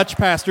Much,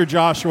 Pastor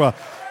Joshua.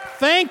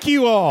 Thank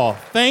you all.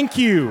 Thank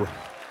you.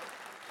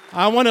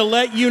 I want to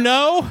let you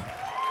know,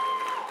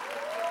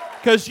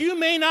 because you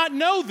may not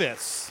know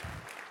this,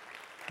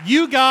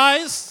 you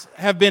guys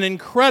have been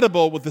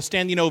incredible with the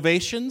standing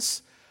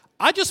ovations.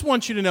 I just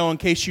want you to know, in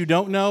case you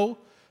don't know,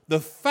 the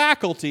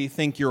faculty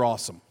think you're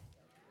awesome.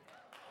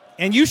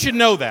 And you should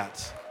know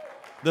that.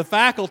 The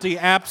faculty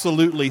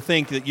absolutely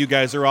think that you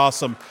guys are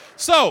awesome.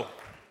 So,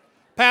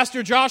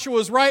 Pastor Joshua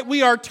was right.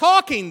 We are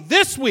talking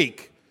this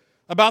week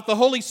about the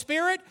Holy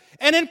Spirit,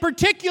 and in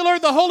particular,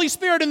 the Holy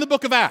Spirit in the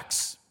book of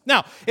Acts.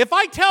 Now, if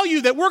I tell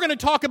you that we're going to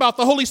talk about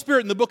the Holy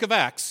Spirit in the book of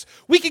Acts,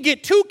 we could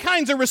get two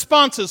kinds of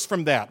responses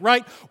from that,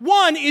 right?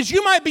 One is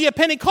you might be a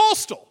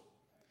Pentecostal,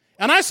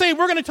 and I say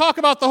we're going to talk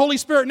about the Holy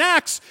Spirit in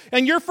Acts,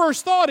 and your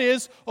first thought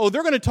is, oh,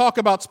 they're going to talk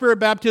about Spirit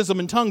baptism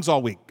and tongues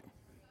all week.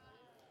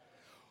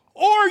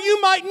 Or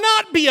you might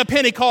not be a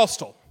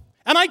Pentecostal,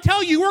 and I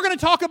tell you, we're going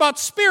to talk about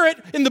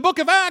Spirit in the book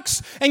of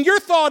Acts, and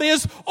your thought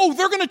is, oh,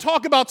 they're going to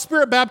talk about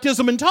Spirit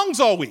baptism and tongues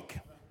all week.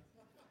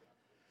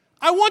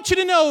 I want you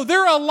to know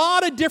there are a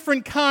lot of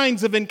different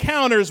kinds of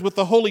encounters with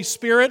the Holy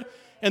Spirit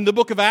in the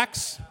book of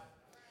Acts,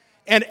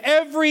 and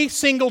every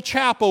single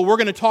chapel, we're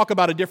going to talk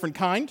about a different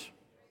kind,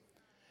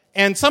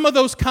 and some of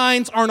those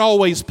kinds aren't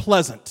always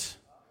pleasant,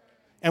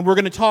 and we're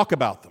going to talk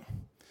about them.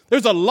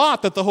 There's a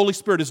lot that the Holy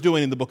Spirit is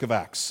doing in the book of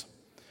Acts.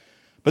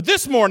 But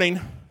this morning,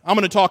 I'm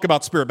going to talk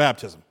about Spirit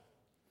baptism.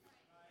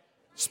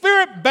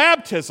 Spirit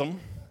baptism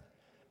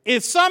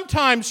is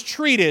sometimes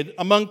treated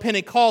among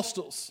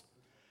Pentecostals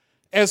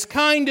as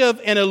kind of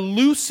an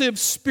elusive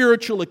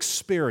spiritual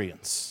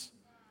experience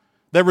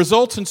that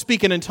results in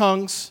speaking in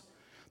tongues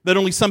that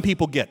only some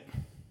people get.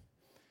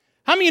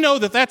 How many of you know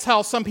that that's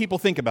how some people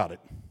think about it?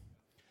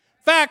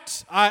 In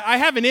fact, I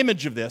have an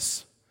image of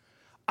this.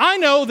 I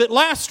know that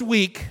last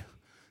week,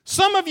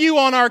 some of you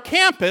on our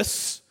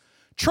campus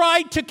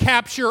tried to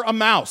capture a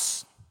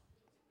mouse.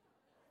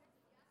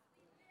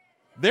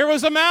 There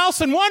was a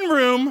mouse in one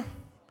room,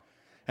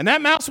 and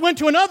that mouse went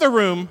to another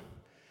room,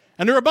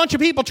 and there were a bunch of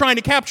people trying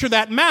to capture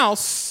that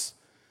mouse.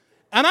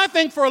 And I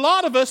think for a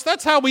lot of us,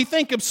 that's how we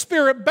think of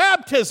Spirit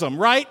baptism,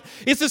 right?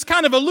 It's this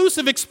kind of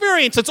elusive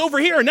experience. It's over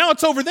here, and now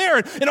it's over there,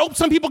 and oh,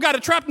 some people got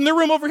it trapped in their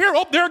room over here.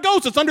 Oh, there it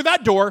goes. It's under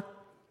that door.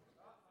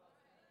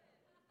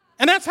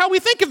 And that's how we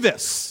think of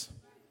this.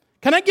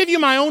 Can I give you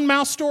my own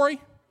mouse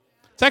story?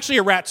 It's actually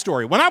a rat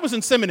story. When I was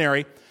in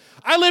seminary,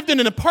 I lived in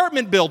an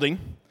apartment building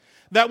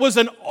that was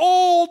an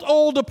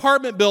old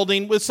apartment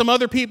building with some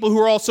other people who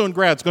were also in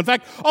grad school. In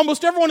fact,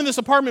 almost everyone in this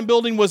apartment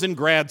building was in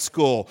grad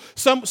school.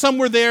 Some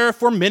were there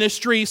for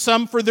ministry,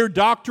 some for their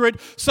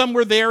doctorate, some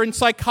were there in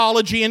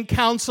psychology and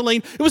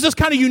counseling. It was this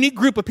kind of unique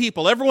group of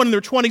people, everyone in their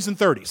 20s and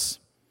 30s.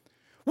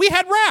 We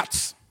had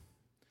rats.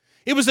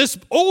 It was this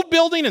old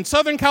building in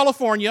Southern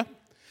California.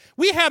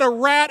 We had a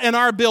rat in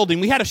our building.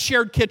 We had a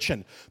shared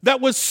kitchen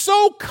that was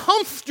so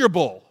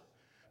comfortable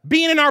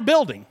being in our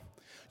building.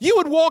 You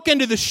would walk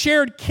into the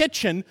shared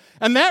kitchen,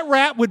 and that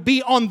rat would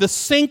be on the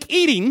sink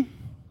eating,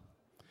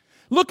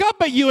 look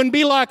up at you and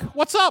be like,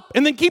 what's up?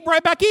 And then keep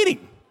right back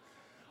eating.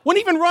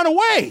 Wouldn't even run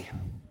away.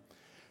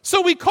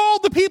 So we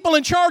called the people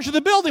in charge of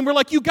the building. We're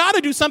like, you got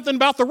to do something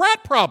about the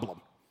rat problem.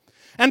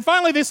 And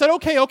finally they said,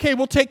 okay,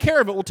 we'll take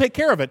care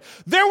of it.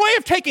 Their way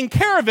of taking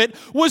care of it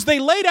was they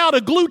laid out a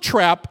glue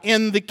trap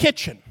in the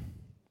kitchen.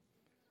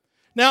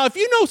 Now, if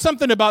you know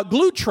something about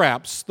glue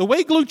traps, the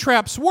way glue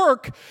traps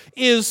work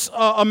is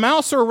a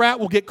mouse or a rat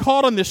will get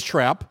caught on this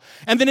trap,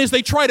 and then as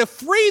they try to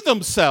free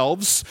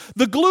themselves,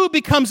 the glue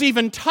becomes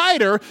even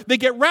tighter, they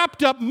get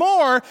wrapped up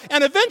more,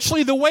 and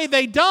eventually the way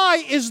they die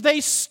is they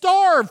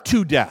starve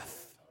to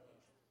death.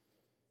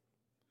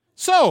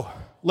 So,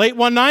 late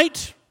one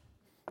night,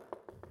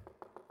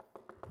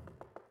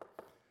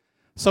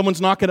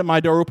 someone's knocking at my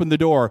door, open the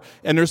door,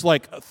 and there's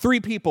like 3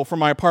 people from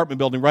my apartment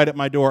building right at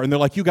my door, and they're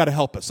like, you got to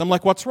help us. I'm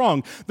like, what's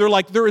wrong? They're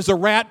like, there is a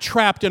rat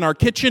trapped in our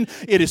kitchen.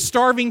 It is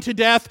starving to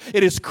death.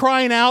 It is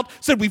crying out.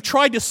 Said, we've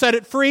tried to set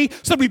it free.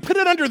 Said, we put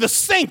it under the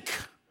sink.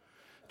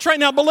 Try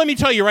now, but let me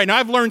tell you right now,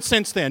 I've learned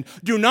since then,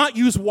 do not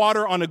use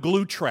water on a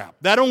glue trap.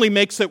 That only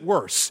makes it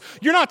worse.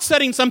 You're not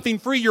setting something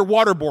free, you're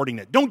waterboarding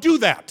it. Don't do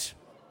that.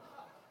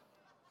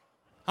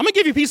 I'm going to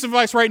give you a piece of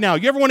advice right now.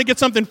 You ever want to get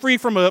something free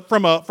from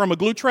a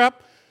glue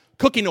trap?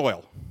 Cooking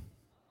oil.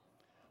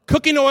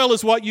 Cooking oil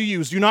is what you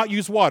use. Do not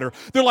use water.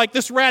 They're like,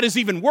 this rat is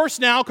even worse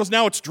now because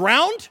now it's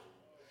drowned.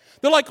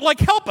 They're like,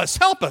 help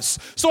us.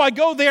 So I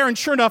go there, and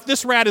sure enough,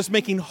 this rat is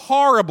making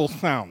horrible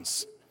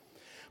sounds.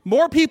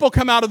 More people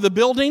come out of the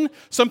building.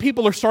 Some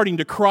people are starting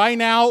to cry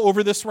now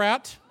over this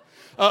rat.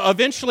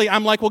 Eventually,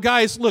 I'm like, well,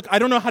 guys, look, I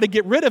don't know how to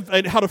get rid of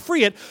it, how to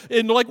free it.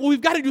 And they're like, well, we've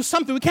got to do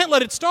something. We can't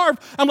let it starve.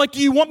 I'm like, do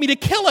you want me to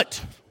kill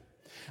it?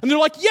 And they're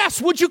like,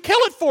 yes, would you kill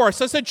it for us?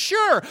 I said,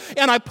 sure.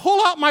 And I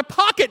pull out my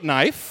pocket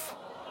knife.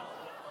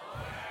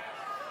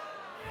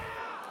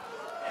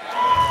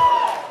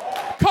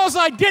 Because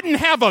I didn't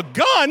have a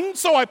gun,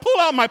 so I pull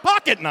out my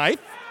pocket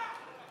knife.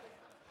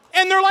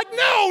 And they're like,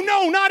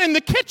 no, not in the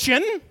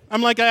kitchen.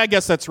 I'm like, I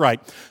guess that's right.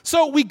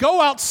 So we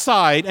go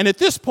outside, and at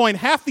this point,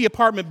 half the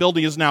apartment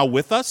building is now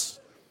with us.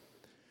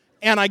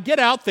 And I get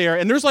out there,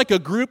 and there's like a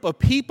group of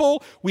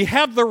people. We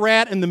have the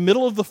rat in the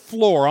middle of the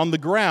floor on the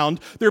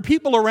ground. There are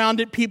people around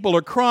it. People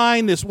are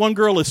crying. This one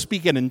girl is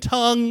speaking in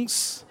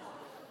tongues.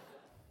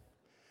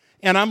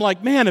 And I'm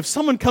like, man, if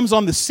someone comes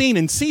on the scene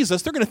and sees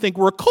us, they're going to think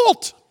we're a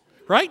cult,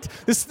 right?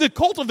 This is the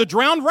cult of the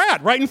drowned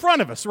rat right in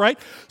front of us, right?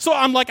 So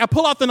I'm like, I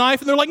pull out the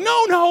knife, and they're like,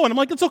 no. And I'm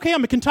like, it's okay.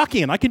 I'm a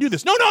Kentuckian. I can do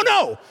this. No.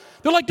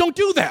 They're like, don't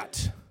do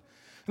that.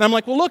 And I'm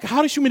like, well, look,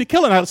 how does you want me to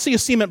kill it? I see a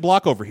cement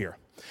block over here.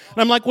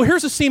 And I'm like, well,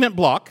 here's a cement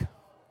block.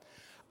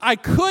 I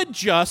could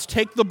just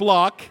take the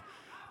block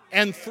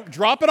and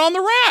drop it on the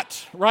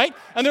rat, right?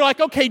 And they're like,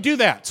 okay, do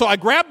that. So I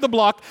grab the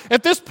block.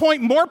 At this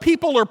point, more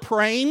people are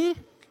praying.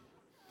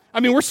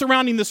 I mean, we're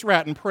surrounding this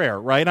rat in prayer,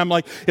 right? I'm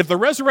like, if the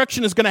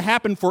resurrection is going to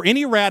happen for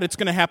any rat, it's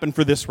going to happen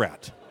for this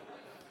rat.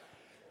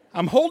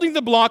 I'm holding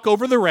the block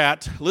over the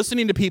rat,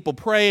 listening to people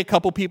pray. A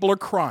couple people are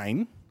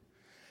crying.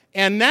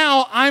 And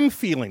now I'm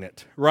feeling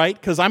it, right?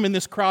 Because I'm in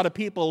this crowd of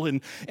people,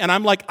 and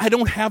I'm like, I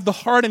don't have the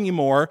heart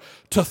anymore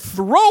to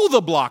throw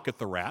the block at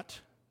the rat.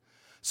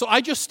 So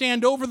I just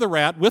stand over the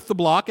rat with the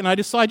block, and I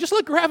decide, just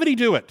let gravity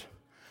do it.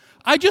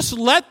 I just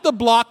let the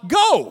block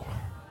go.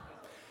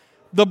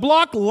 The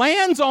block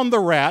lands on the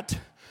rat,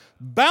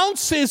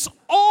 bounces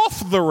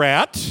off the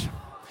rat,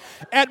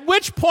 at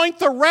which point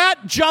the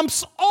rat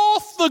jumps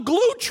off the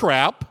glue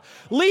trap,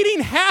 leaving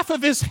half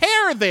of his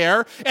hair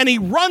there, and he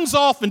runs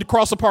off and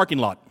across a parking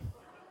lot.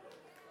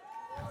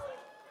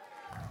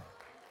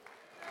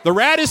 The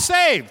rat is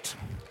saved.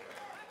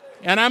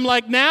 And I'm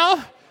like,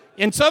 now,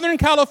 in Southern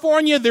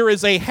California, there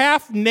is a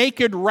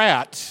half-naked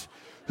rat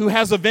who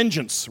has a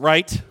vengeance,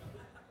 right?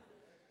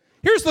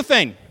 Here's the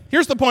thing.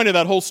 Here's the point of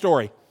that whole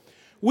story.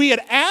 We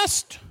had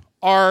asked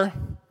our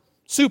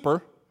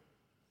super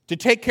to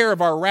take care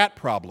of our rat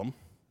problem.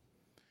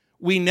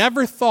 We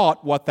never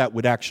thought what that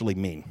would actually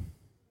mean.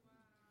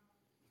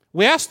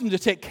 We asked them to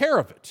take care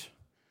of it.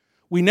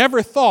 We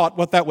never thought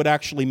what that would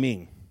actually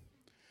mean.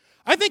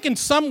 I think in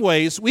some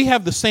ways we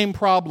have the same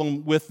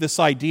problem with this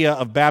idea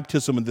of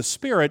baptism in the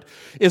Spirit,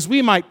 is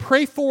we might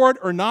pray for it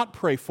or not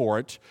pray for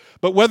it,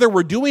 but whether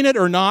we're doing it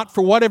or not,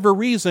 for whatever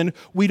reason,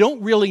 we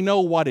don't really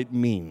know what it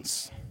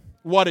means,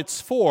 what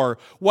it's for,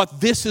 what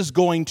this is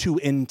going to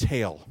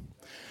entail.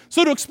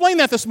 So to explain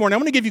that this morning, I'm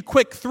going to give you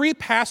quick 3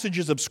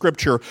 passages of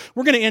Scripture.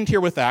 We're going to end here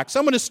with Acts.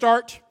 I'm going to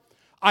start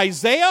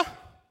Isaiah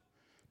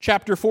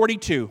chapter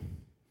 42,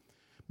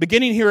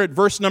 beginning here at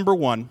verse number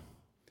 1.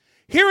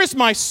 Here is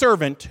my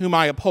servant whom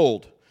I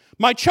uphold,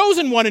 my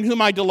chosen one in whom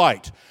I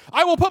delight.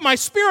 I will put my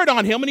spirit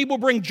on him, and he will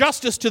bring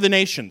justice to the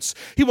nations.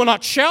 He will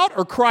not shout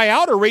or cry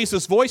out or raise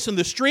his voice in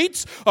the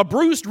streets. A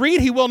bruised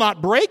reed he will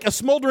not break, a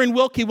smoldering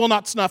wick he will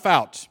not snuff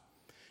out.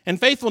 In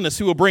faithfulness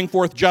he will bring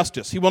forth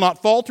justice. He will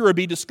not falter or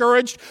be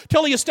discouraged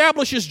till he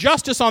establishes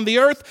justice on the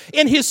earth.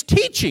 In his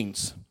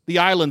teachings the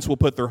islands will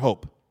put their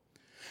hope.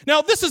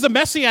 Now, this is a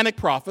messianic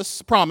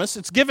promise.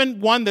 It's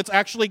given one that's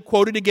actually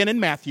quoted again in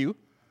Matthew.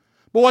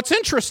 But what's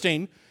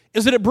interesting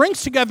is that it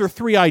brings together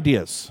 3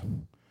 ideas: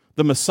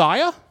 the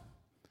Messiah,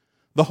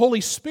 the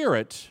Holy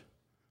Spirit,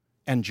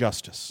 and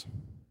justice.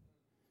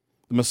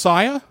 The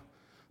Messiah,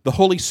 the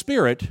Holy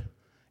Spirit,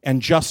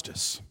 and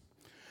justice.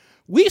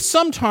 We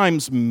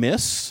sometimes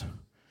miss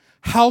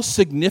how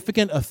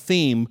significant a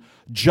theme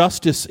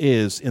justice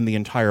is in the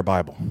entire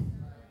Bible.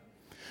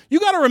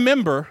 You got to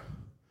remember,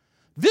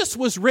 this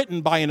was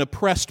written by an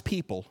oppressed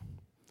people,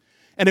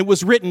 and it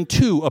was written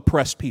to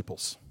oppressed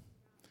peoples.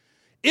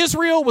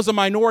 Israel was a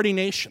minority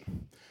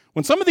nation.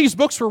 When some of these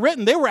books were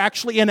written, they were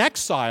actually in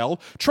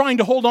exile, trying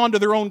to hold on to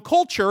their own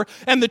culture,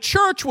 and the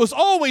church was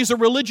always a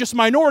religious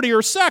minority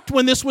or sect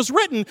when this was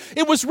written.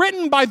 It was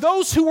written by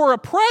those who were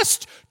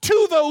oppressed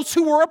to those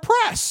who were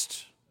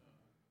oppressed.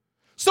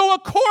 So,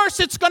 of course,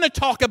 it's going to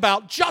talk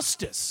about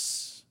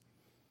justice.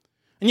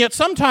 And yet,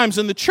 sometimes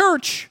in the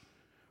church,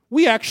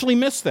 we actually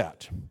miss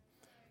that.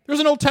 There's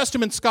an Old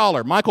Testament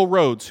scholar, Michael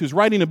Rhodes, who's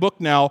writing a book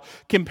now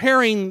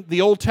comparing the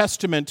Old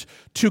Testament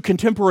to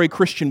contemporary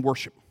Christian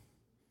worship.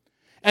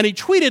 And he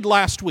tweeted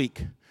last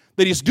week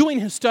that he's doing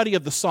his study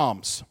of the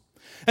Psalms.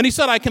 And he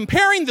said, I'm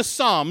comparing the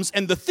Psalms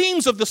and the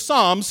themes of the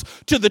Psalms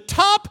to the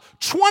top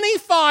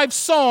 25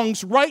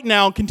 songs right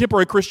now in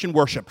contemporary Christian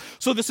worship.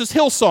 So this is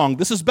Hillsong,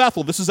 this is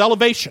Bethel, this is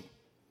Elevation.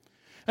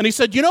 And he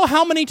said, you know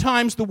how many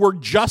times the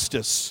word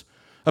justice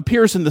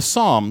appears in the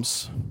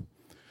Psalms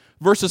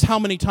versus how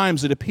many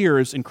times it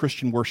appears in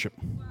Christian worship?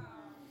 Do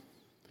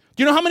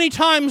you know how many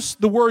times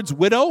the words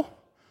widow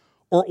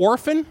or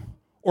orphan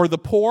or the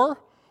poor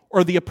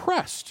or the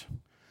oppressed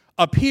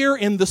appear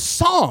in the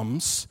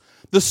Psalms,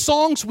 the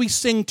songs we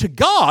sing to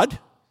God,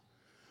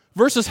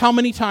 versus how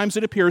many times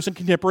it appears in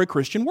contemporary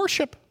Christian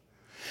worship?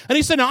 And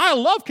he said, now I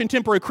love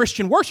contemporary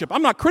Christian worship.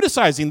 I'm not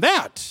criticizing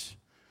that.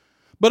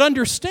 But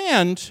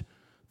understand,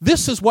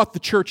 this is what the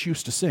church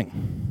used to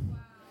sing.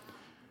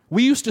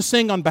 We used to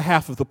sing on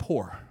behalf of the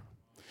poor.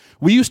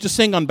 We used to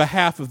sing on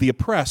behalf of the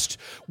oppressed.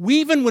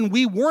 Even when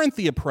we weren't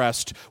the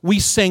oppressed, we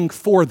sang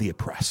for the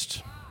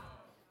oppressed.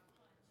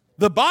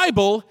 The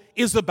Bible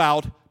is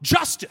about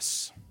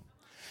justice.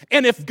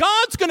 And if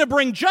God's going to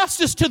bring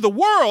justice to the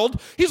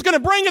world, he's going to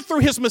bring it through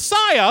his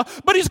Messiah,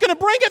 but he's going to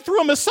bring it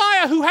through a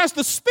Messiah who has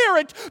the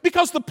Spirit,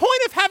 because the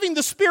point of having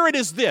the Spirit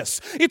is this.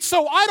 It's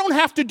so I don't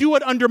have to do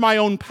it under my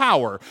own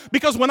power.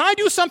 Because when I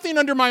do something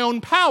under my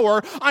own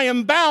power, I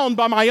am bound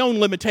by my own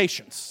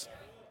limitations.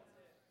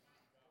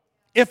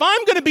 If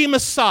I'm going to be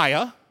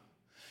Messiah,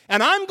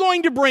 and I'm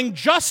going to bring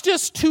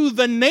justice to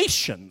the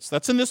nations,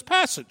 that's in this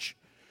passage.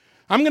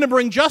 I'm going to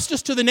bring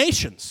justice to the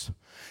nations.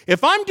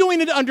 If I'm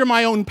doing it under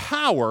my own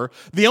power,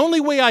 the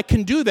only way I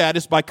can do that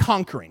is by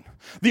conquering.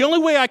 The only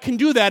way I can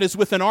do that is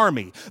with an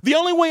army. The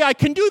only way I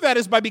can do that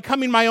is by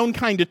becoming my own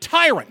kind of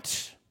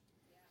tyrant.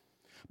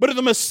 But if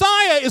the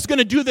Messiah is going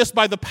to do this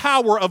by the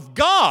power of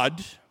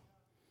God,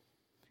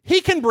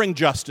 he can bring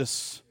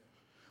justice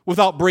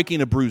without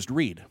breaking a bruised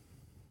reed.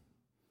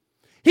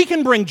 He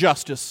can bring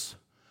justice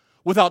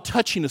without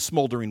touching a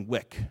smoldering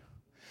wick.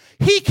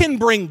 He can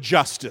bring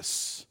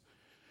justice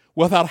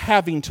without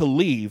having to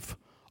leave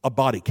a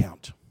body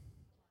count.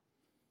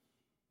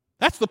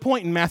 That's the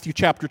point in Matthew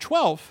chapter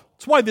 12.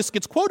 That's why this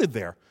gets quoted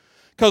there.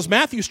 Because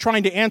Matthew's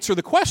trying to answer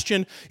the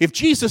question, if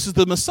Jesus is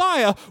the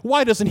Messiah,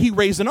 why doesn't he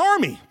raise an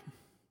army?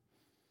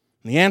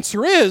 And the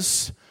answer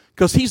is,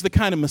 because he's the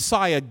kind of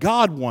Messiah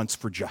God wants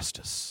for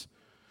justice.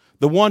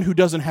 The one who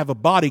doesn't have a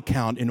body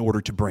count in order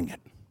to bring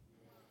it.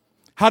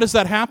 How does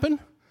that happen?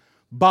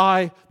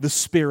 By the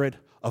Spirit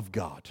of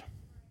God.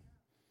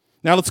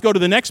 Now let's go to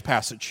the next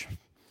passage.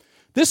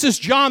 This is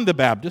John the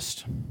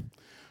Baptist,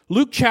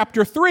 Luke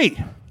chapter 3,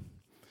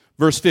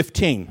 verse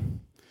 15.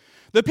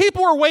 The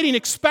people were waiting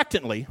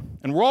expectantly,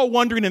 and were all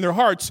wondering in their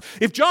hearts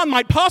if John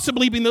might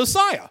possibly be the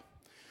Messiah.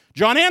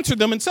 John answered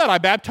them and said, I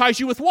baptize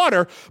you with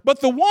water,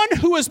 but the one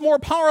who is more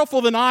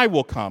powerful than I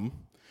will come,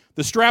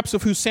 the straps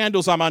of whose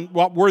sandals I'm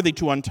not worthy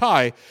to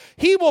untie.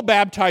 He will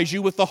baptize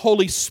you with the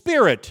Holy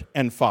Spirit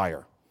and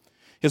fire.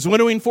 His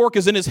winnowing fork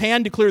is in his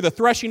hand to clear the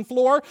threshing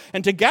floor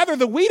and to gather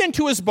the wheat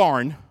into his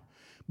barn,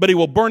 but he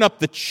will burn up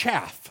the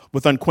chaff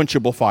with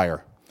unquenchable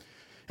fire.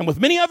 And with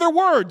many other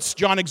words,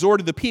 John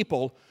exhorted the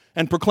people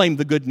and proclaimed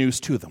the good news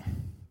to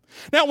them.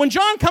 Now, when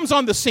John comes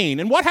on the scene,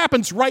 and what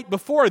happens right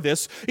before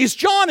this is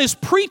John is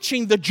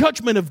preaching the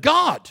judgment of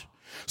God.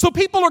 So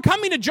people are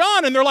coming to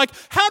John and they're like,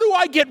 how do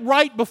I get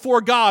right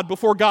before God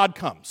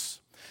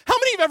comes? How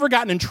many have ever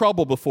gotten in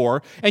trouble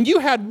before and you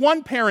had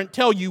one parent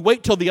tell you,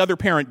 wait till the other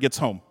parent gets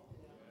home?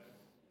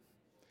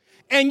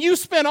 And you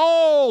spent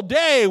all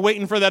day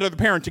waiting for that other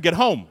parent to get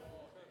home.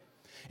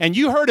 And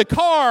you heard a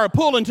car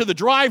pull into the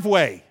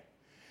driveway.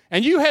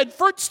 And you had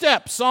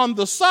footsteps on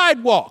the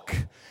sidewalk.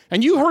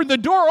 And you heard the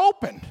door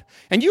open.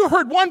 And you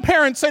heard one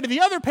parent say to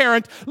the other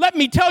parent, let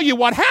me tell you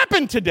what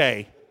happened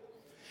today.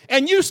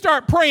 And you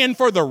start praying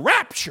for the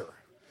rapture.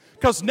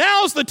 Because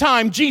now's the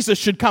time Jesus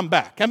should come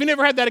back. Have you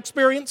never had that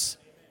experience?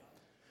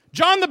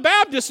 John the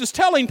Baptist is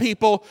telling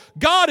people,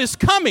 God is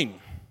coming.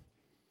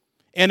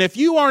 And if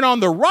you aren't on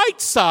the right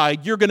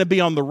side, you're going to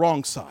be on the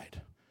wrong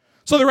side.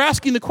 So they're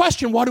asking the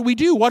question, what do we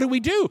do? What do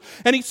we do?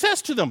 And he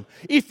says to them,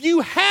 if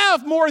you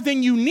have more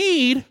than you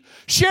need,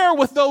 share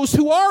with those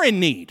who are in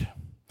need.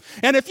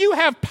 And if you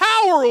have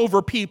power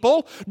over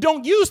people,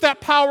 don't use that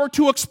power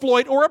to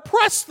exploit or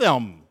oppress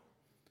them.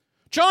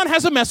 John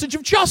has a message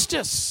of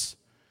justice.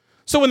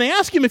 So when they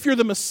ask him if you're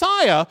the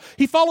Messiah,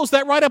 he follows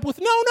that right up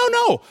with,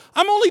 no.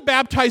 I'm only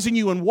baptizing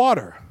you in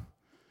water.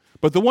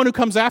 But the one who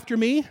comes after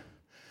me,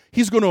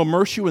 he's going to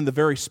immerse you in the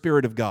very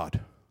Spirit of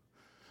God.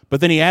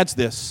 But then he adds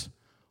this,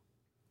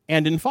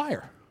 and in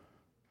fire.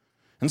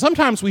 And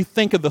sometimes we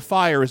think of the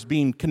fire as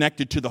being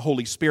connected to the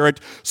Holy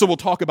Spirit, so we'll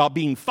talk about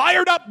being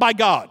fired up by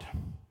God.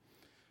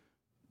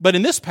 But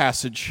in this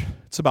passage,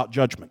 it's about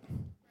judgment.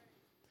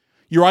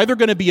 You're either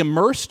going to be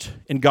immersed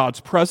in God's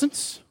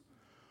presence,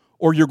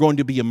 or you're going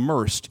to be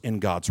immersed in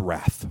God's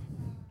wrath.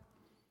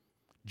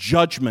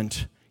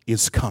 Judgment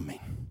is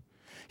coming.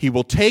 He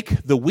will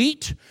take the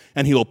wheat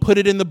and he will put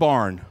it in the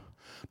barn,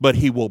 but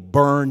he will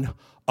burn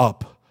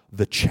up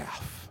the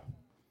chaff.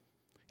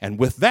 And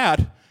with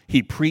that,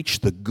 he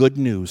preached the good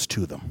news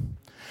to them.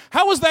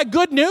 How is that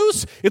good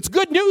news? It's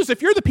good news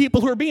if you're the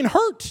people who are being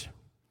hurt.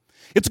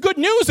 It's good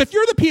news if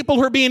you're the people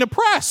who are being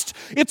oppressed.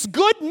 It's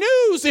good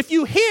news if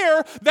you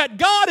hear that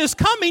God is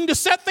coming to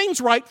set things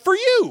right for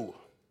you.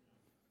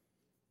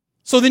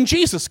 So then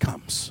Jesus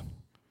comes.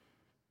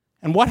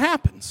 And what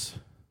happens?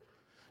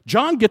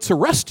 John gets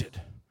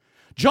arrested.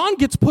 John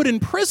gets put in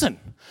prison.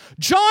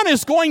 John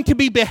is going to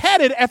be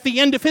beheaded at the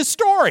end of his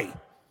story.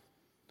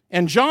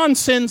 And John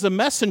sends a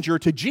messenger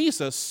to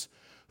Jesus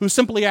who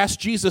simply asks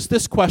Jesus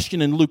this question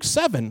in Luke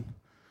 7.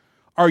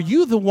 Are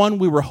you the one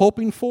we were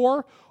hoping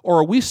for, or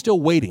are we still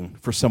waiting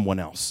for someone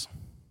else?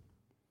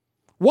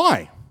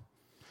 Why?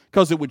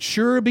 Because it would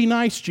sure be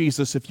nice,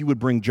 Jesus, if you would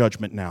bring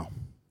judgment now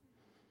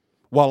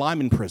while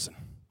I'm in prison.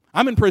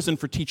 I'm in prison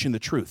for teaching the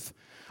truth.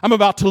 I'm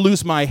about to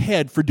lose my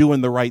head for doing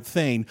the right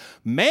thing.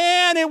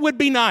 Man, it would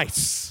be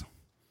nice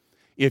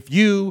if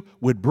you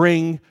would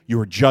bring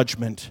your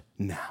judgment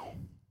now.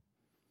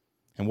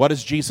 And what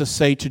does Jesus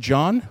say to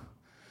John?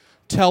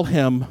 Tell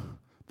him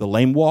the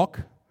lame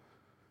walk,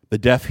 the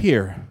deaf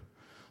hear,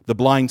 the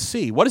blind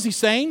see. What is he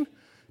saying?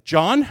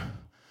 John,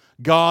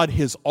 God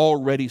has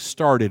already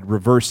started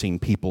reversing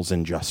people's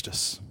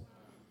injustice.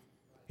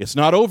 It's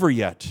not over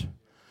yet,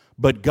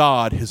 but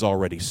God has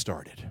already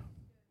started.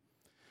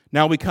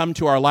 Now we come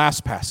to our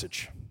last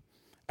passage,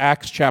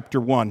 Acts chapter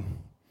 1.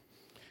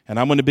 And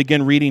I'm going to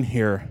begin reading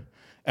here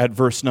at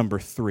verse number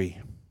 3.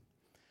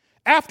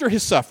 After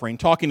his suffering,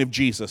 talking of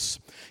Jesus,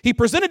 he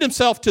presented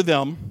himself to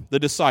them, the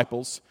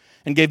disciples,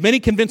 and gave many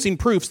convincing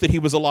proofs that he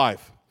was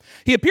alive.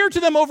 He appeared to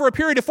them over a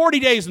period of 40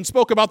 days and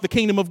spoke about the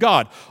kingdom of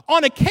God.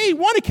 On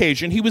one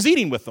occasion, he was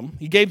eating with them.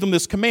 He gave them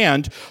this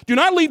command, "Do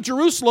not leave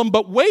Jerusalem,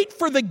 but wait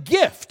for the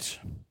gift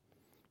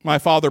my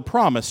Father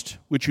promised,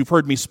 which you've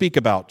heard me speak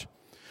about.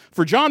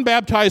 For John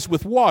baptized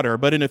with water,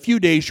 but in a few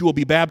days you will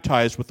be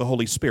baptized with the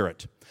Holy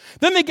Spirit."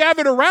 Then they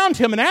gathered around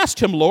him and asked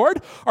him,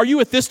 "Lord, are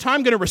you at this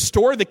time going to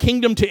restore the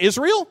kingdom to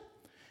Israel?"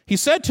 He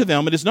said to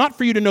them, "It is not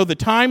for you to know the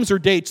times or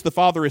dates the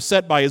Father has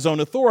set by his own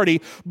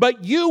authority,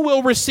 but you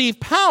will receive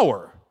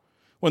power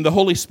when the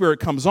Holy Spirit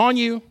comes on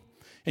you,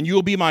 and you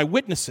will be my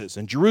witnesses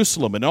in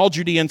Jerusalem and all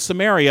Judea and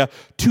Samaria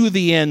to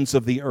the ends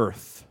of the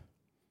earth."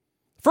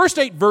 First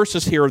 8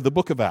 verses here of the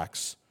book of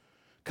Acts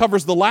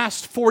covers the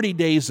last 40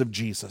 days of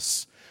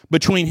Jesus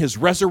between his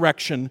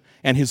resurrection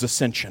and his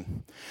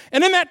ascension.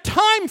 And in that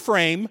time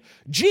frame,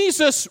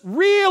 Jesus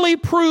really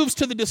proves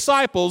to the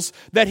disciples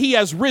that he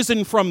has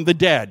risen from the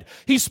dead.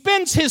 He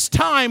spends his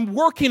time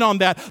working on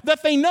that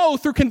they know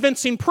through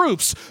convincing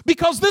proofs,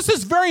 because this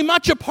is very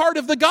much a part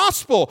of the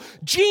gospel.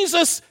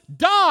 Jesus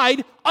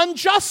died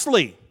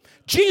unjustly.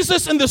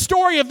 Jesus in the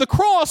story of the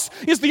cross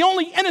is the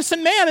only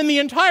innocent man in the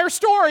entire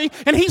story,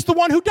 and he's the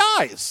one who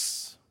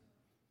dies.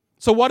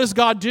 So what does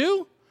God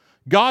do?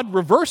 God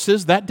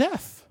reverses that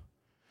death.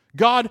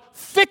 God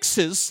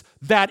fixes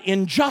that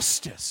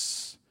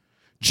injustice.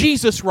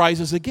 Jesus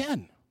rises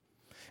again.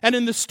 And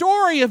in the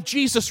story of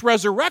Jesus'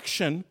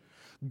 resurrection,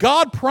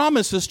 God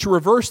promises to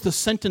reverse the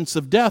sentence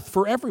of death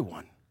for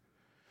everyone.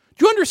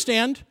 Do you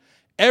understand?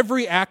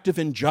 Every act of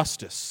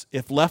injustice,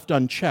 if left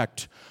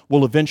unchecked,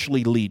 will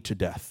eventually lead to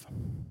death.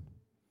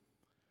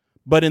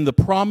 But in the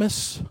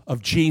promise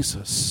of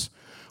Jesus,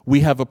 we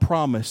have a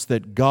promise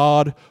that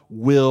God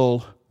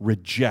will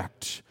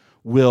reject,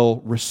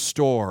 will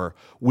restore,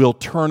 will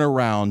turn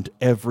around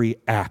every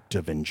act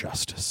of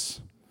injustice.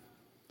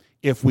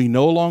 If we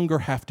no longer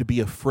have to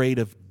be afraid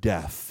of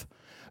death,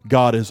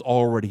 God is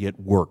already at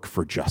work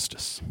for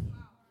justice.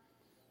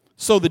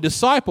 So the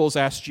disciples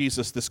asked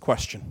Jesus this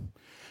question,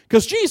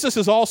 because Jesus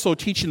is also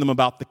teaching them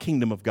about the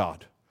kingdom of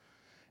God.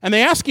 And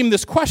they ask him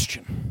this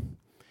question: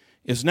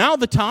 is now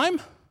the time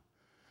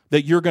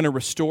that you're going to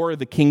restore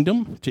the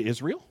kingdom to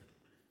Israel?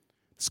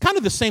 It's kind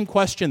of the same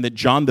question that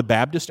John the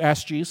Baptist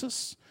asked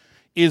Jesus.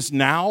 Is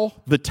now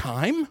the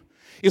time?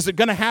 Is it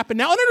going to happen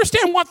now? And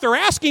understand what they're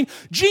asking.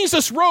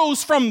 Jesus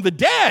rose from the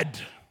dead.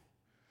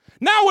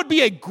 Now would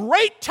be a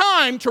great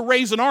time to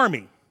raise an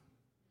army.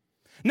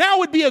 Now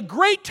would be a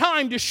great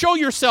time to show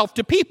yourself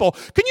to people.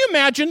 Can you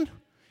imagine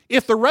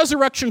if the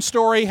resurrection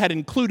story had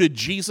included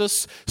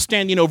Jesus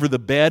standing over the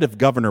bed of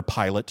Governor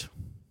Pilate?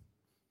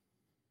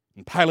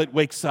 And Pilate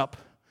wakes up,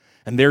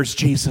 and there's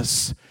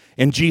Jesus.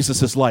 And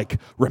Jesus is like,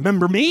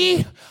 "Remember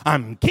me?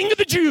 I'm King of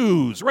the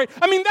Jews," right?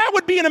 I mean, that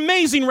would be an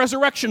amazing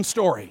resurrection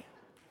story.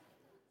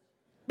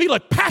 Be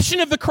like Passion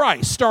of the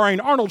Christ, starring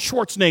Arnold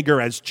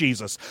Schwarzenegger as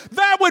Jesus.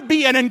 That would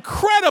be an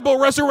incredible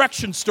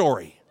resurrection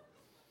story.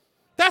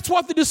 That's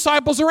what the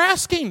disciples are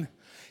asking.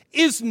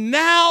 Is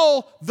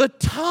now the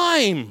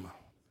time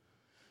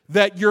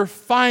that you're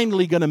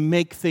finally going to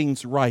make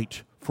things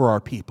right for our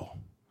people?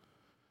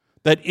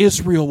 That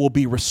Israel will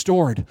be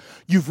restored.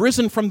 You've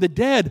risen from the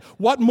dead.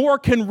 What more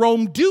can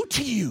Rome do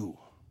to you?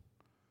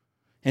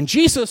 And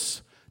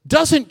Jesus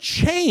doesn't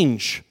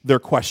change their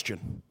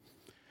question.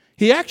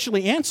 He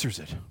actually answers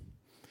it.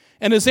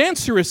 And his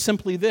answer is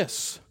simply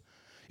this: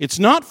 it's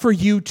not for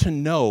you to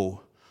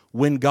know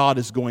when God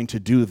is going to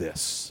do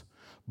this,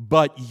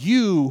 but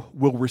you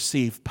will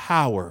receive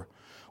power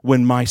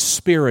when my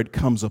Spirit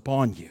comes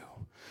upon you,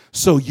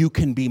 so you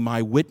can be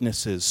my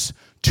witnesses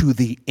to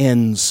the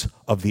ends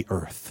of the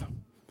earth.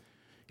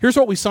 Here's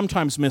what we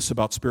sometimes miss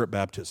about Spirit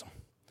baptism.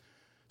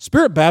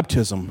 Spirit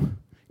baptism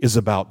is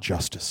about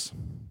justice.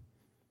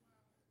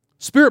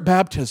 Spirit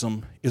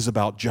baptism is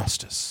about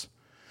justice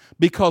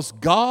because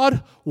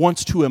God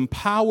wants to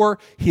empower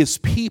his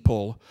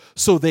people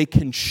so they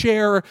can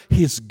share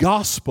his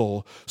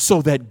gospel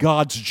so that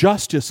God's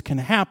justice can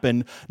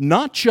happen,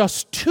 not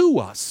just to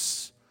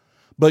us,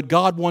 but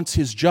God wants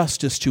his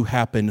justice to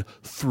happen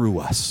through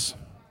us.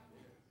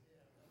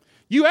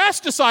 You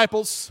ask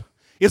disciples,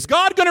 is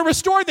God going to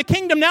restore the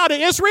kingdom now to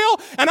Israel?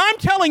 And I'm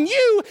telling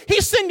you,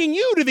 he's sending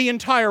you to the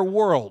entire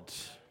world.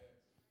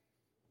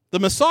 The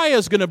Messiah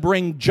is going to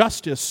bring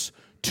justice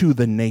to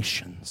the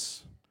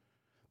nations.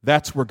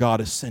 That's where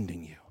God is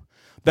sending you.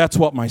 That's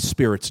what my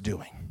Spirit's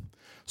doing.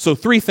 So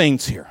 3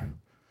 things here.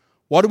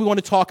 What do we want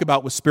to talk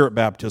about with Spirit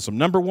baptism?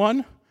 Number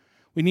 1,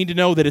 we need to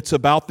know that it's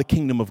about the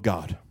kingdom of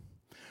God.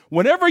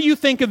 Whenever you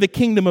think of the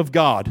kingdom of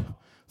God,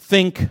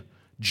 think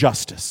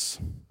justice.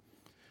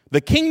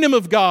 The kingdom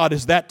of God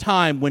is that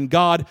time when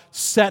God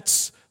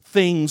sets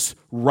things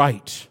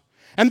right.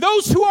 And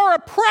those who are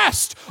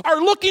oppressed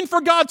are looking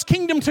for God's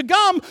kingdom to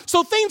come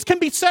so things can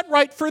be set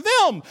right for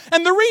them.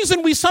 And the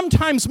reason we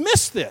sometimes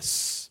miss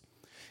this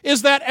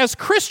is that as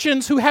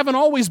Christians who haven't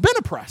always been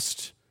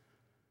oppressed,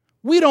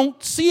 we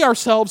don't see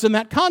ourselves in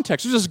that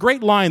context. There's this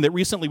great line that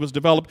recently was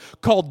developed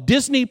called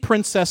Disney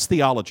Princess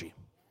Theology.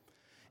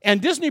 And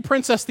Disney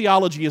Princess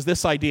Theology is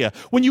this idea.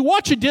 When you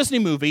watch a Disney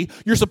movie,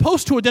 you're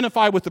supposed to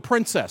identify with the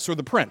princess or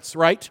the prince,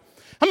 right?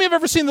 How many have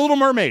ever seen The Little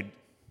Mermaid?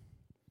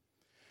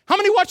 How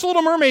many watch The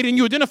Little Mermaid and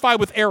you identify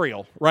with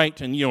Ariel, right?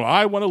 And,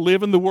 I want to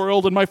live in the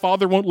world and my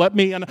father won't let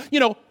me. And,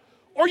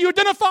 or you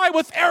identify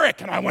with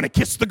Eric and I want to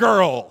kiss the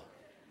girl.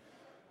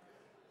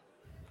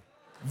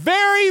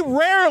 Very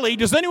rarely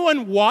does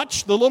anyone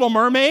watch The Little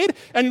Mermaid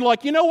and you're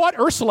like, you know what?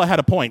 Ursula had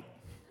a point.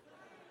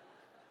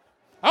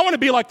 I want to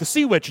be like the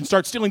sea witch and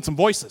start stealing some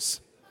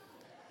voices.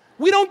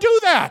 We don't do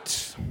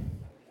that.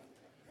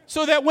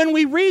 So that when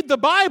we read the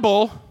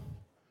Bible,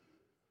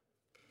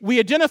 we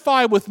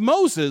identify with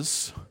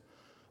Moses,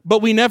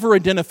 but we never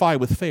identify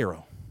with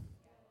Pharaoh.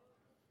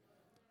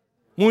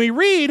 When we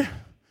read,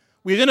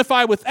 we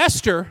identify with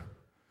Esther,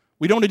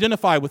 we don't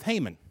identify with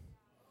Haman.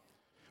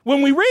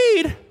 When we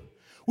read,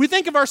 we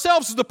think of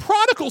ourselves as the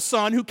prodigal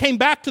son who came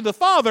back to the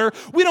father.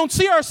 We don't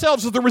see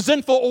ourselves as the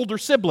resentful older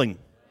sibling.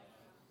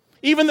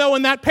 Even though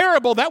in that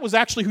parable, that was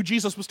actually who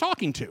Jesus was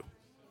talking to.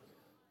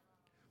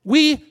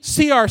 We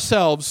see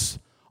ourselves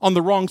on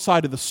the wrong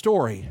side of the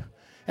story,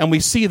 and we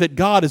see that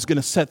God is going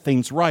to set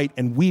things right,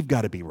 and we've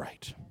got to be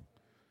right.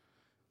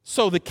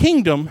 So the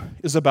kingdom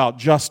is about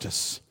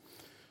justice.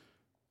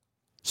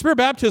 Spirit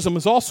baptism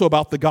is also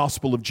about the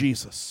gospel of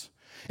Jesus.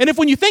 And if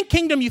when you think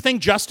kingdom, you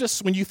think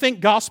justice, when you think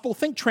gospel,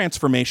 think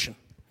transformation.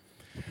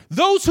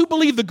 Those who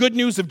believe the good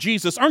news of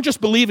Jesus aren't just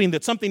believing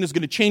that something is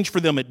going to change for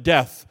them at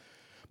death,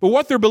 but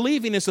what they're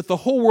believing is that the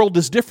whole world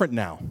is different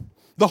now.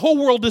 The whole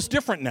world is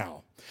different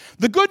now.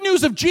 The good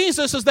news of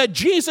Jesus is that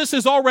Jesus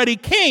is already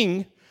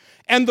king,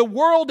 and the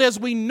world as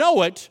we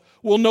know it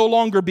will no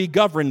longer be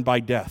governed by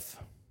death.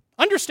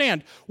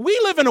 Understand, we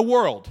live in a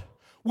world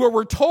where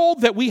we're told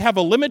that we have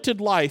a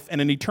limited life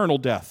and an eternal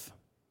death.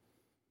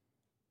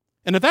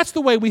 And if that's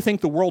the way we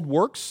think the world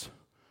works,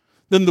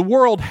 then the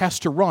world has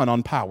to run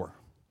on power.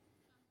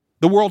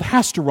 The world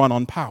has to run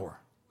on power.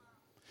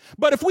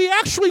 But if we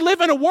actually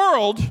live in a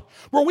world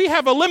where we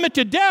have a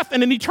limited death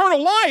and an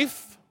eternal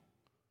life,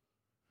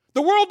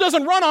 the world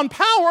doesn't run on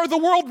power, the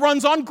world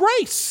runs on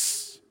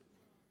grace.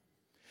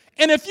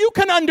 And if you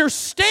can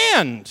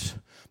understand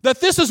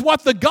that this is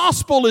what the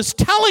gospel is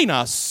telling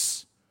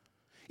us,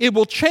 it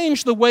will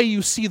change the way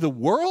you see the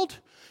world,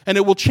 and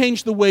it will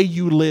change the way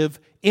you live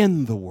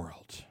in the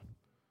world.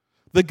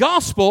 The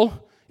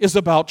gospel is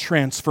about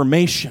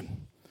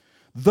transformation.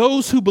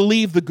 Those who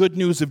believe the good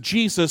news of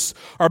Jesus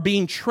are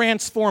being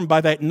transformed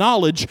by that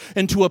knowledge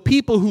into a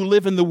people who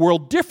live in the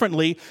world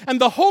differently, and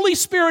the Holy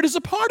Spirit is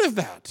a part of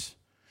that.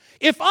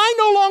 If I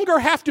no longer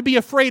have to be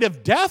afraid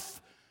of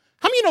death,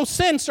 how many know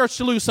sin starts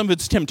to lose some of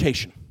its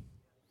temptation?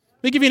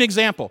 Let me give you an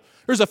example.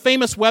 There's a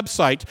famous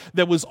website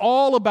that was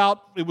all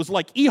about, it was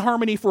like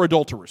eHarmony for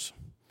adulterers.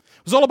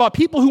 It was all about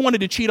people who wanted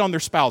to cheat on their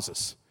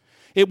spouses.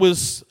 It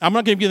was, I'm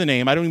not going to give you the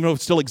name, I don't even know if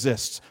it still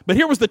exists. But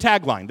here was the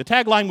tagline. The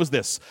tagline was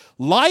this: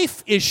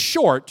 life is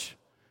short,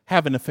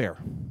 have an affair.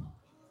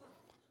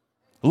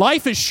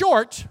 Life is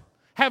short,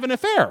 have an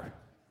affair.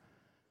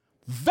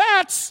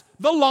 That's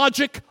the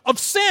logic of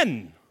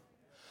sin.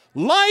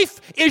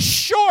 Life is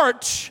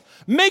short.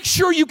 Make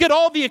sure you get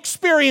all the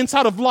experience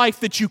out of life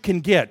that you can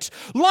get.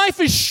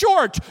 Life is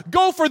short.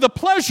 Go for the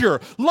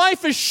pleasure.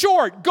 Life is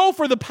short. Go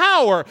for the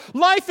power.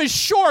 Life is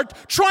short.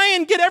 Try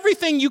and get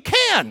everything you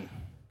can.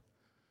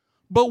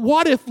 But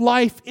what if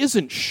life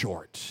isn't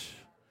short?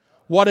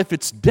 What if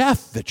it's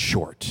death that's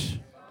short?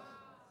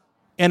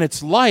 And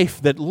it's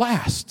life that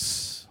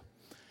lasts.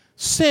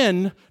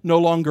 Sin no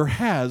longer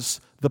has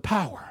the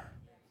power.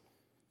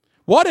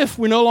 What if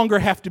we no longer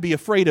have to be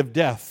afraid of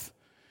death?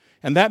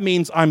 And that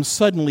means I'm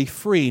suddenly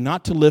free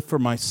not to live for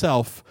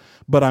myself,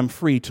 but I'm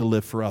free to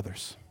live for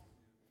others.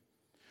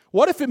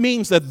 What if it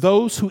means that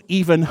those who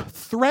even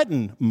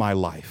threaten my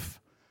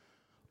life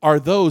are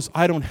those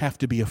I don't have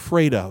to be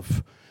afraid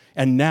of,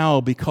 and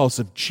now because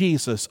of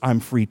Jesus,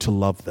 I'm free to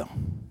love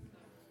them?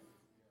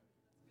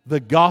 The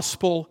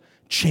gospel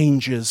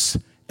changes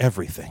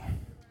everything.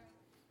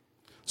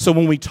 So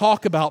when we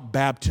talk about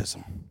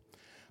baptism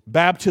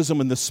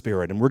in the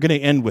Spirit, and we're going to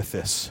end with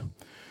this,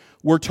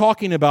 we're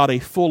talking about a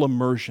full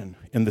immersion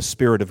in the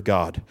Spirit of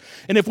God.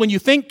 And if when you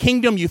think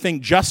kingdom, you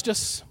think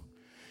justice,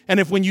 and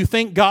if when you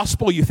think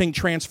gospel, you think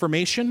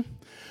transformation,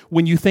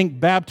 when you think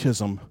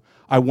baptism,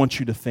 I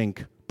want you to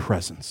think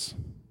presence.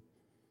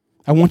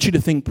 I want you to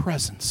think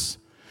presence.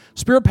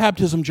 Spirit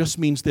baptism just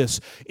means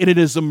this: it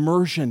is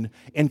immersion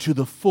into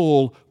the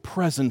full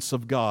presence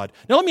of God.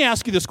 Now let me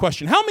ask you this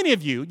question. How many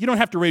of you don't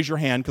have to raise your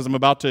hand because I'm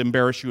about to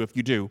embarrass you if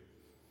you do.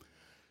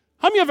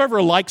 How many of you have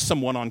ever liked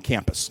someone on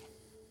campus?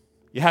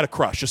 You had a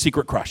crush, a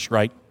secret crush,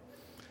 right?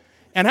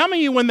 And how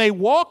many of you, when they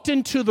walked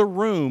into the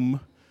room,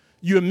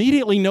 You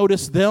immediately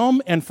noticed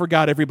them and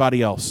forgot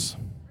everybody else.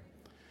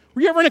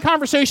 Were you ever in a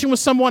conversation with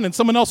someone and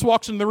someone else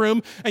walks in the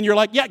room and you're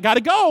like, yeah,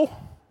 gotta go?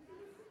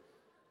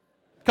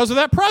 Because of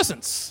that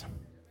presence.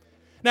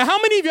 Now,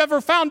 how many of you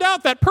ever found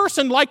out that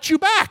person liked you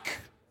back?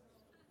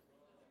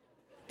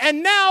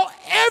 And now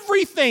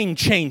everything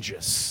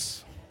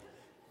changes.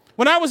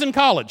 When I was in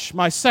college,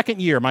 my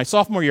second year, my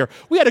sophomore year,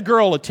 we had a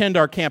girl attend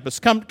our campus,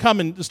 come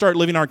and start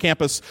living on our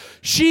campus.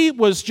 She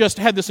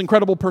had this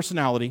incredible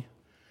personality.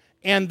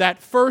 And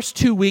that first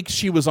 2 weeks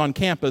she was on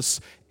campus,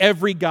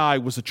 every guy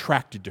was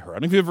attracted to her. I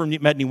don't know if you've ever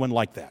met anyone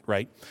like that,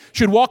 right?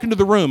 She would walk into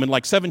the room and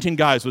like 17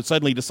 guys would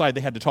suddenly decide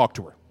they had to talk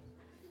to her.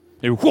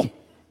 They would, whoa.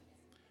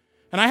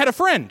 And I had a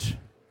friend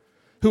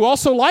who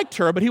also liked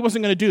her, but he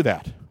wasn't going to do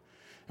that.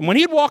 And when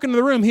he'd walk into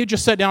the room, he'd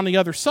just sit down on the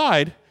other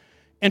side,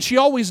 and she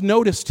always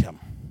noticed him.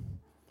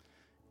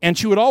 And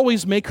she would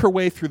always make her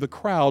way through the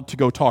crowd to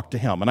go talk to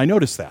him, and I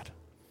noticed that.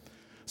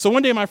 So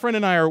one day my friend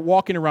and I are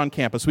walking around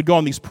campus. We'd go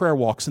on these prayer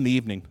walks in the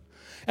evening.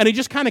 And he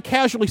just kind of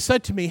casually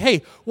said to me,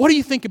 hey, what do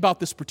you think about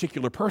this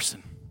particular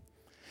person?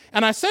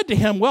 And I said to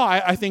him, well,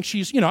 I think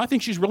she's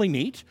really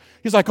neat.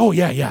 He's like, oh,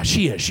 yeah,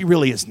 she is. She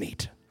really is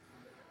neat.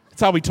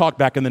 That's how we talked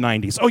back in the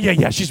 90s. Oh,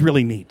 yeah, she's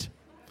really neat.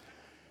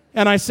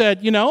 And I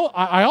said,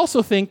 I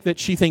also think that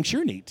she thinks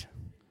you're neat.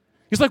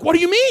 He's like, what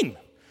do you mean?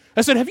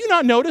 I said, have you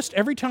not noticed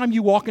every time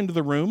you walk into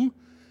the room,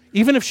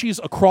 even if she's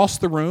across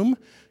the room,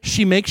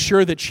 she makes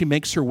sure that she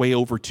makes her way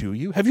over to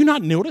you? Have you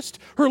not noticed?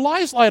 Her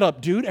eyes light up,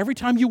 dude, every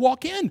time you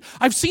walk in.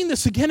 I've seen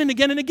this again and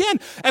again and again.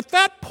 At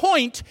that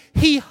point,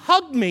 he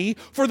hugged me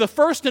for the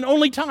first and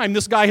only time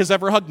this guy has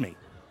ever hugged me.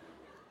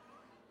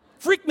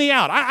 Freaked me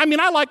out.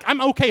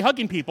 I'm okay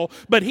hugging people,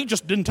 but he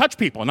just didn't touch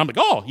people. And I'm like,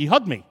 oh, he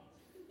hugged me.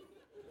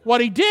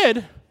 What he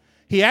did,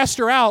 he asked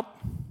her out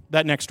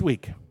that next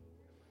week.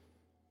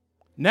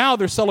 Now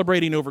they're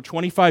celebrating over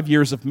 25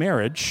 years of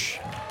marriage.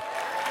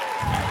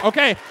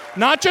 Okay,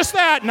 not just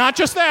that.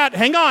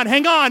 Hang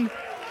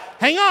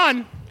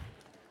on.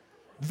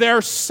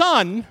 Their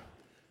son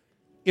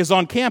is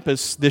on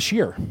campus this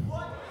year.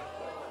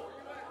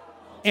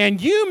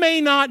 And you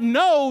may not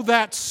know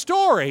that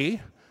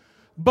story,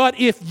 but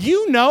if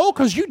you know,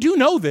 because you do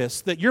know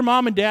this, that your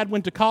mom and dad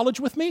went to college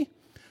with me,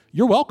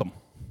 you're welcome.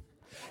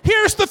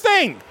 Here's the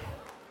thing.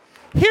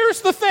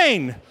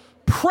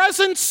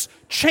 Presence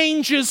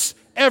changes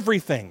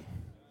everything.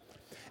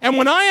 And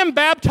when I am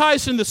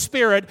baptized in the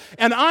Spirit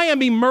and I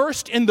am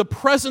immersed in the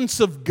presence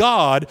of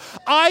God,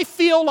 I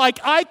feel like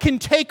I can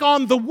take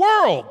on the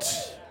world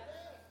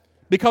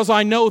because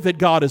I know that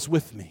God is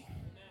with me.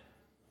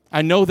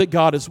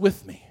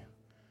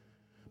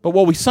 But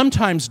what we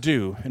sometimes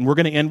do, and we're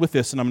going to end with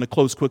this, and I'm going to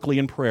close quickly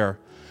in prayer,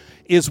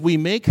 is we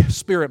make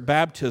Spirit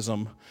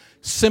baptism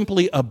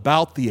simply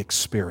about the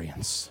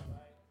experience,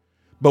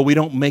 but we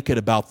don't make it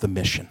about the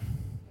mission.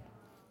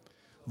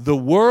 The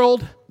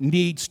world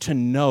needs to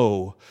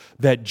know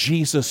that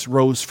Jesus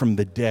rose from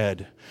the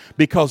dead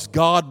because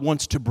God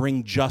wants to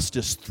bring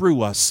justice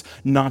through us,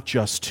 not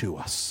just to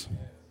us.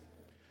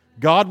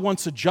 God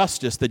wants a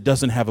justice that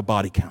doesn't have a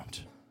body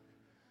count.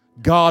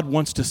 God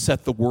wants to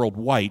set the world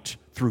right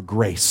through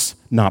grace,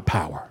 not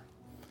power.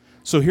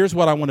 So here's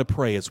what I want to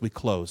pray as we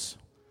close.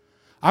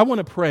 I want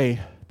to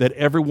pray that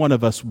every one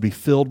of us will be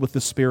filled with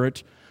the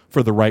Spirit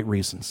for the right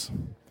reasons.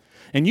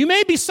 And you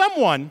may be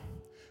someone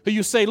who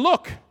you say,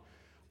 look,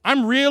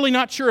 I'm really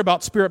not sure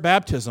about Spirit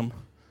baptism.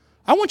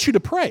 I want you to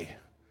pray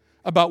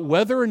about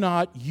whether or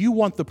not you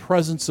want the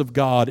presence of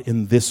God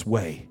in this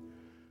way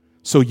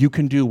so you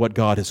can do what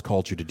God has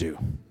called you to do.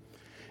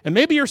 And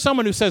maybe you're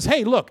someone who says,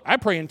 hey, look, I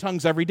pray in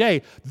tongues every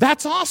day.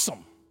 That's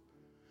awesome.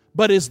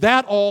 But is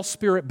that all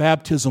Spirit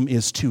baptism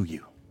is to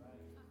you?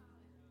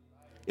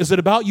 Is it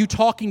about you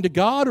talking to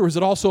God, or is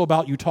it also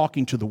about you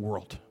talking to the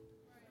world?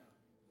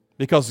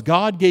 Because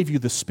God gave you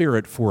the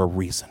Spirit for a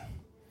reason.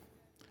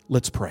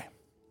 Let's pray.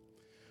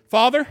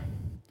 Father,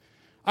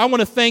 I want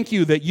to thank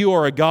you that you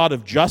are a God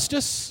of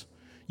justice.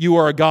 You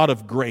are a God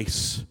of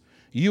grace.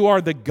 You are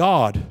the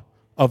God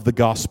of the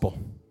gospel.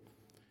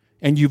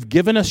 And you've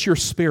given us your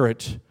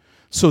Spirit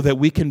so that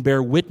we can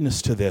bear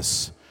witness to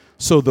this,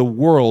 so the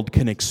world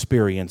can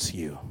experience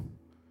you.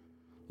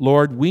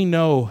 Lord, we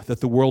know that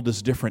the world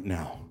is different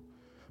now,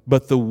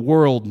 but the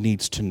world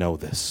needs to know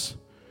this.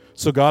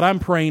 So God, I'm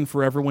praying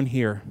for everyone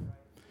here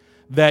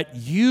that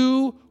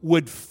you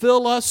would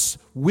fill us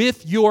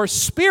with your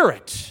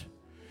Spirit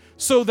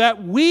so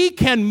that we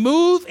can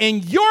move in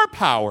your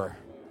power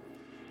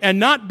and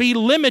not be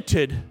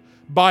limited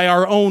by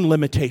our own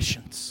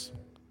limitations.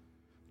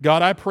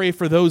 God, I pray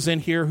for those in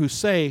here who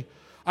say,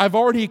 I've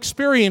already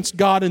experienced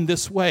God in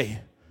this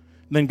way.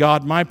 Then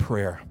God, my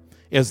prayer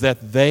is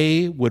that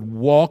they would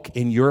walk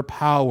in your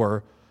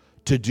power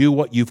to do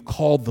what you've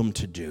called them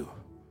to do,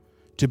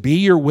 to be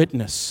your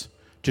witness,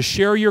 to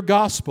share your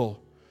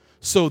gospel,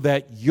 so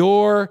that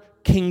your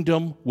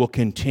kingdom will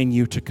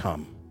continue to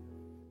come,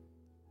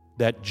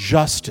 that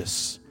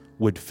justice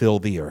would fill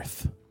the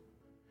earth.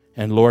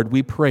 And Lord,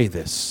 we pray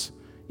this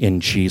in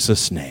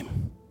Jesus'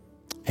 name.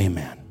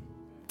 Amen.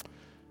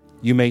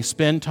 You may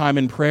spend time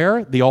in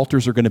prayer. The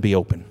altars are going to be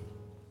open.